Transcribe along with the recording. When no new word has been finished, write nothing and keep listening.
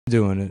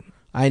doing it.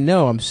 I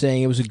know. I'm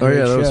saying it was a great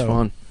show. Oh, yeah, that was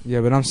fun.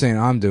 Yeah, but I'm saying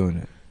I'm doing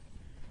it.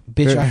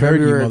 Bitch, I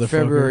heard you, motherfucker.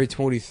 February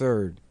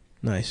 23rd.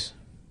 Nice.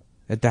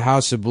 At the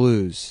House of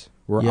Blues,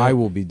 where I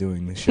will be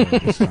doing the show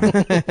this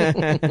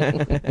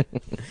time.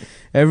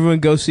 Everyone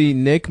go see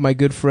Nick, my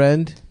good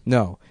friend.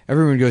 No,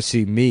 everyone go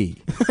see me.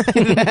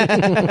 I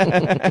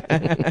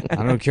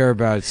don't care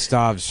about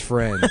Stav's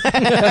friend.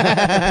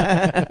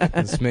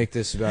 Let's make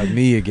this about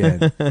me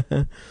again.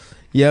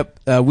 Yep,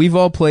 we've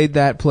all played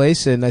that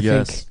place, and I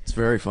think it's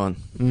very fun.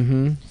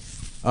 Ian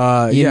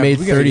made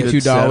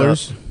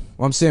 $32.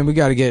 Well, I'm saying we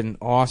got to get in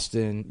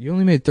Austin. You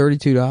only made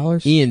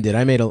 $32? Ian did.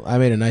 I made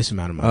a nice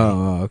amount of money.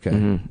 Oh, okay.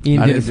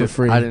 Ian did it for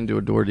free. I didn't do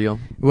a door deal.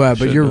 Well,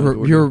 but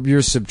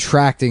you're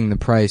subtracting the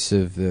price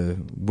of the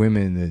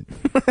women that.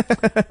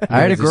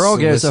 I had a girl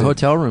get us a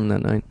hotel room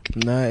that night.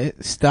 No,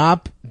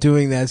 stop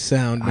doing that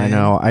sound, man. I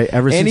know.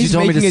 Ever since you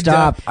told me to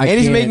stop,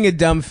 he's making a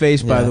dumb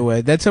face. By the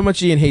way, that's how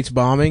much Ian hates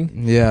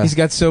bombing. Yeah, he's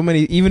got so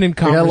many. Even in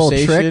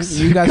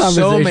conversation, you got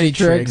so many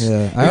tricks.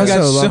 Yeah. I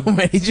got so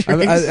many tricks.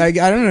 I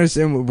don't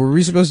understand. Were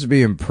we supposed to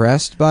be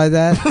impressed by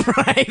that?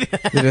 Right.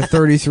 That a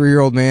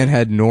 33-year-old man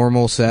had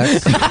normal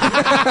sex?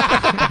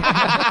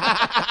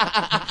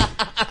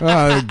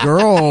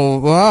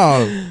 Girl,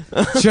 wow.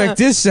 Check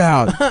this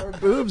out. Her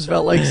boobs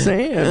felt like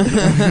sand.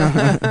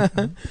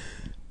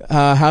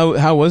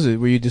 How was it?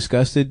 Were you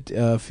disgusted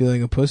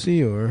feeling a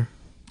pussy, or?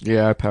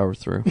 Yeah, I powered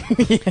through.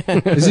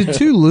 Is it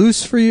too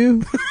loose for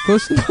you,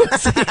 pussy?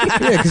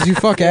 Yeah, because you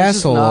fuck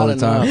asshole all the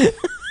time.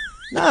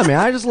 Nah, man,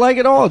 I just like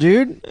it all,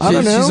 dude. I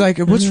don't know. She's like,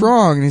 what's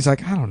wrong? And he's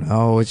like, I don't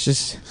know. It's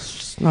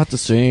just not the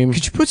same.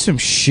 Could you put some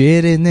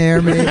shit in there,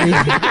 maybe?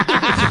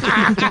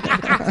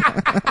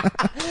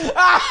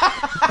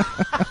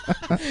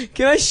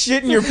 Can I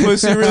shit in your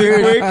pussy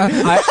really quick?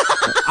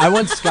 I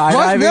went skydiving.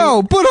 What?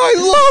 No, but I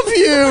love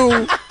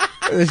you.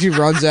 And then she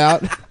runs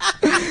out.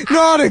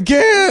 Not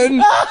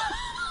again.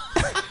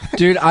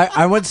 Dude,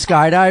 I went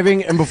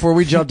skydiving, and before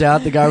we jumped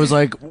out, the guy was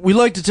like, we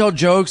like to tell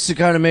jokes to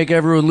kind of make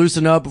everyone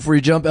loosen up before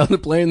you jump out of the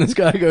plane. This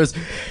guy goes,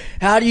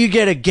 how do you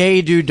get a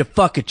gay dude to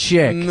fuck a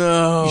chick?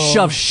 No. You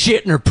shove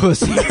shit in her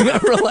pussy.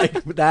 We're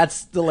like,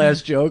 that's the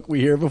last joke we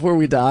hear before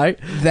we die.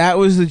 That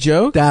was the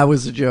joke? That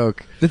was the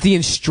joke. That the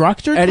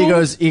instructor And he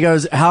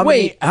goes, how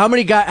many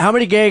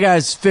gay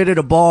guys fit at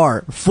a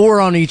bar?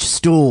 4 on each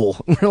stool.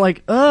 We're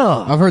like,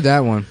 oh. I've heard that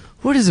one.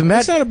 What is it,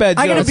 Matt? That's not a bad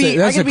joke. I gotta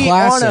be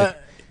classic. On a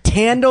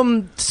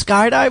tandem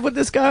skydive with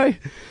this guy?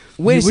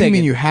 Wait a second. What do you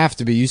mean you have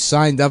to be? You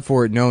signed up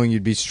for it knowing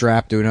you'd be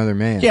strapped to another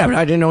man. Yeah, but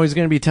I didn't know he was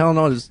going to be telling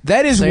all his...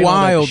 That is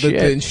wild that shit.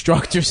 the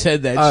instructor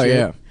said that oh, shit.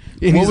 Yeah.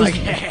 And he's like,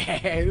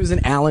 it was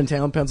in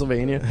Allentown,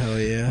 Pennsylvania. Hell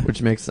yeah.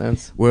 Which makes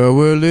sense. Well,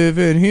 we're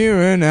living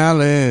here in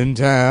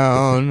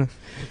Allentown.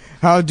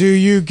 How do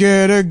you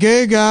get a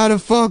gay guy to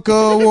fuck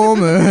a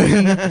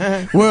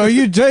woman? Well,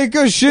 you take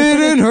a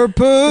shit in her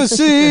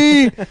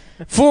pussy.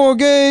 4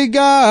 gay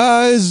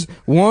guys,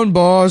 1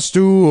 bar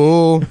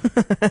stool.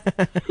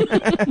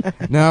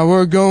 Now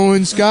we're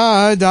going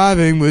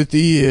skydiving with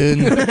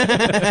Ian.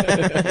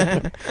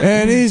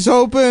 And he's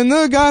hoping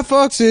the guy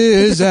fucks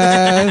his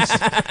ass.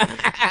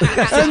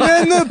 And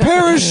then the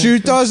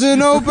parachute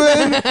doesn't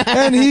open,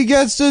 and he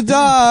gets to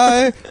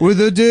die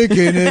with a dick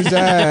in his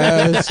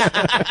ass.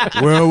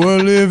 Well, we're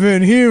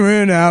living here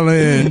in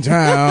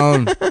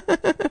Allentown.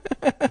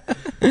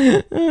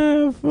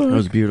 That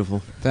was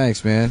beautiful.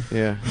 Thanks, man.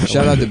 Yeah.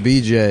 Shout out to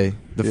BJ,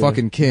 the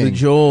fucking king. The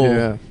Joel.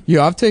 Yeah.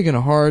 Yeah, I've taken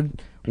a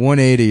hard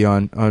 180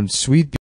 on Sweet